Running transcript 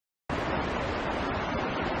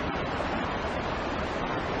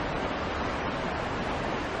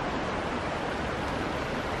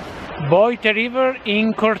Boite River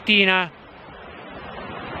in Cortina,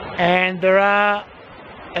 and there are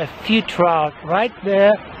a few trout right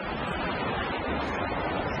there.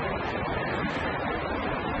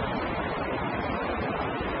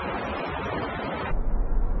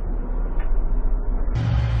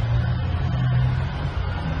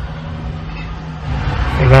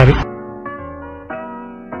 Ferrari.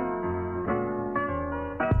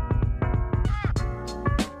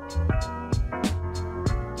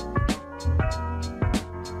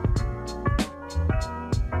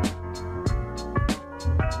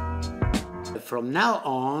 From now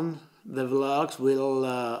on, the vlogs will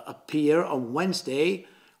appear on Wednesday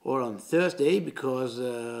or on Thursday, because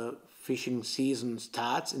fishing season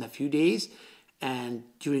starts in a few days, and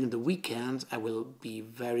during the weekends I will be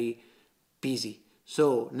very busy.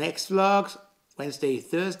 So next vlogs, Wednesday,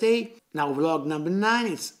 Thursday. Now vlog number 9,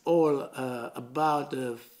 it's all about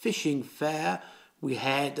the fishing fair we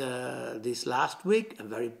had this last week, a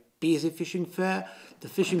very busy fishing fair. The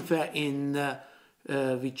fishing fair in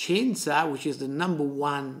Vicenza, which is the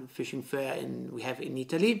 #1 fishing fair we have in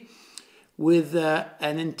Italy, with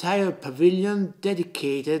an entire pavilion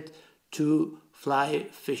dedicated to fly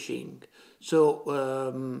fishing. So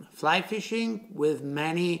fly fishing with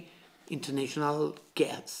many international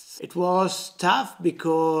guests. It was tough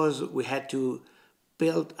because we had to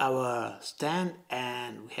build our stand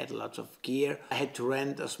and we had lots of gear. I had to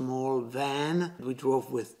rent a small van. We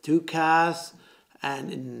drove with 2 cars,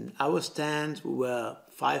 and in our stand we were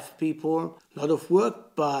 5 people. A lot of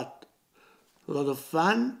work, but a lot of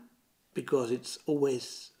fun, because it's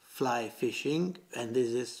always fly fishing and this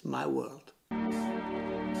is my world.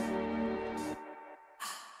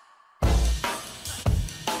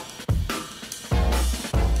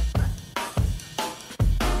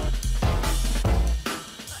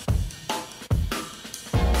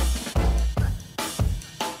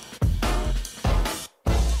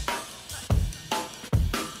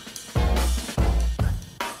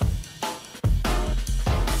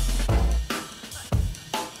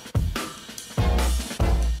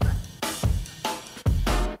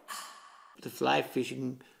 The fly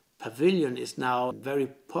fishing pavilion is now very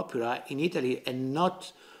popular in Italy, and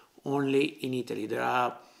not only in Italy. There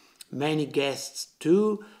are many guests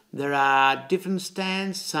too. There are different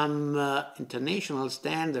stands, some international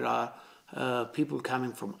stands. There are people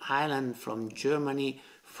coming from Ireland, from Germany,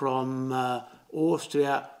 from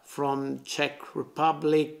Austria, from Czech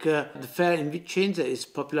Republic. The fair in Vicenza is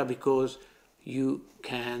popular because you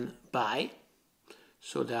can buy.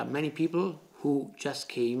 So there are many people who just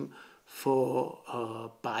came for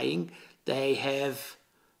buying. They have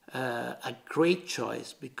a great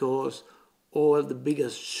choice, because all the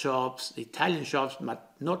biggest shops, the Italian shops,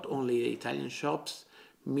 but not only the Italian shops,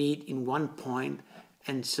 meet in one point,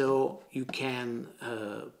 and so you can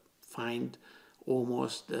find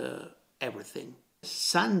almost everything.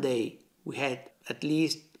 Sunday we had at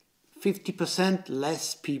least 50%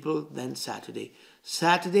 less people than Saturday.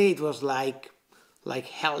 Saturday it was like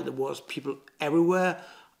hell. There was people everywhere.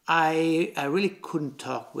 I really couldn't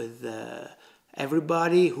talk with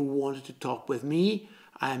everybody who wanted to talk with me.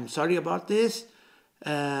 I'm sorry about this.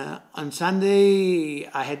 On Sunday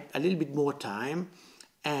I had a little bit more time,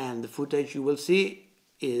 and the footage you will see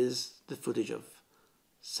is the footage of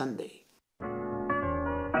Sunday.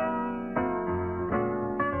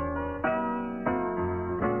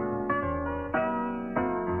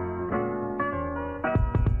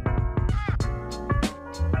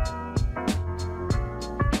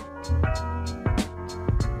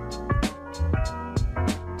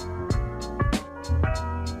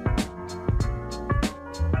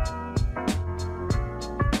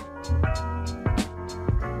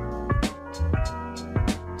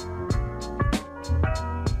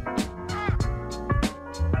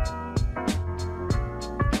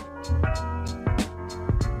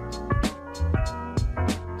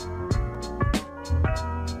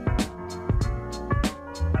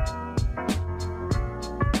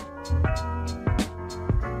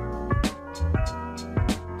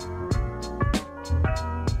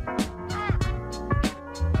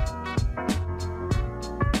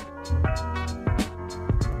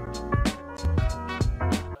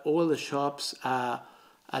 All the shops are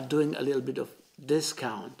doing a little bit of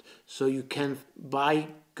discount, so you can buy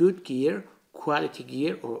good gear, quality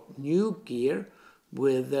gear or new gear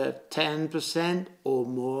with 10% or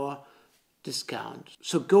more discount.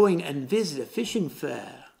 So going and visit a fishing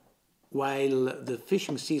fair while the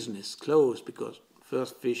fishing season is closed, because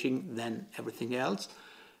first fishing, then everything else,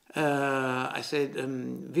 I said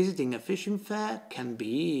visiting a fishing fair can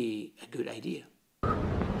be a good idea.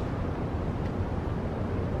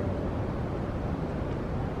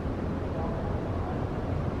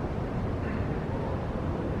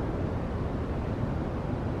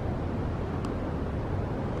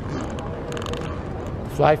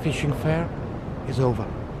 fly fishing fair is over.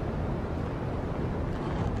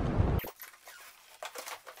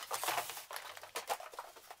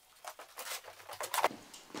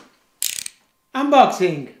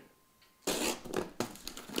 Unboxing!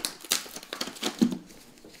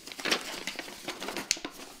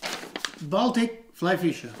 Baltic fly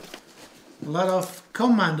fisher. A lot of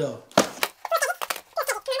commando.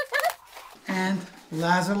 And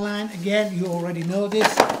laser line. Again, you already know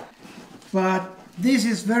this, but this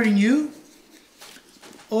is very new.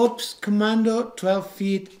 Ops Commando 12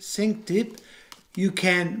 feet sink tip. You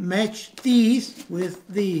can match these with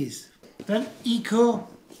these. Then Eco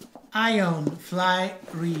Ion fly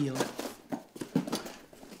reel.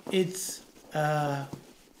 It's a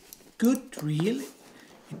good reel.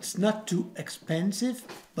 It's not too expensive,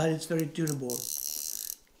 but it's very durable.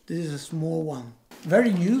 This is a small one.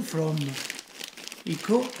 Very new from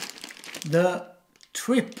Eco, the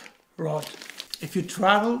trip rod. If you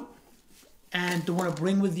travel and don't want to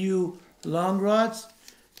bring with you long rods,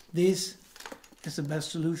 this is the best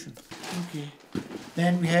solution. Okay.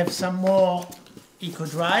 Then we have some more Eco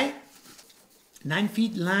Dry. 9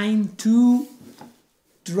 feet line 2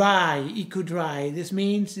 dry, Eco Dry. This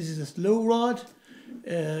means this is a slow rod.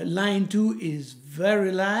 Line 2 is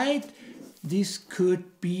very light. This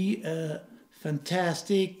could be a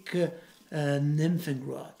fantastic nymphing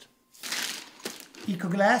rod. Eco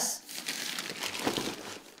Glass,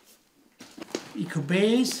 Eco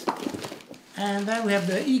Base, and then we have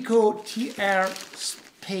the Eco TR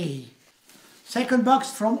Spay. Second box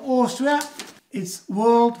from Austria. It's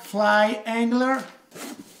World Fly Angler.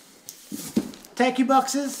 Tacky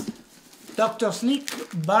boxes, Dr. Sleek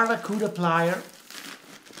Barracuda plier.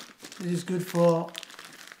 This is good for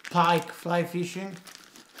pike fly fishing.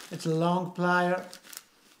 It's a long plier,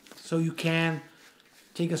 so you can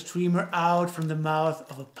take a streamer out from the mouth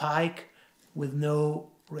of a pike with no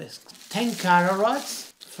risk. Tenkara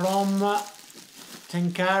rods from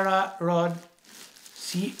Tenkara Rod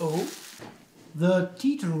CO. The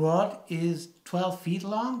teeter rod is 12 feet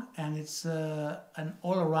long and it's an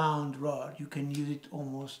all-around rod. You can use it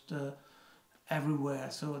almost everywhere.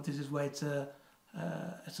 So this is why it's a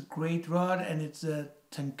great rod, and it's a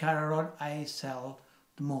Tenkara rod I sell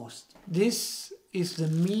the most. This is the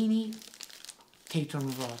mini Tatum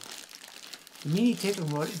rod. The mini Tatum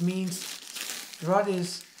rod, it means the rod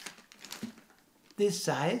is this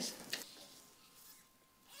size.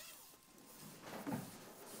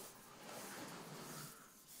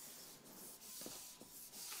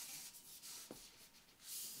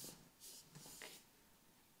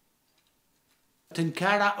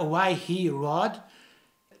 Tenkara Hawaii rod.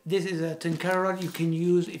 This is a Tenkara rod you can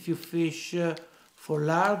use if you fish for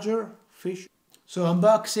larger fish. So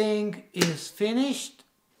unboxing is finished.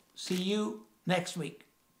 See you next week.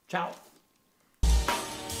 Ciao.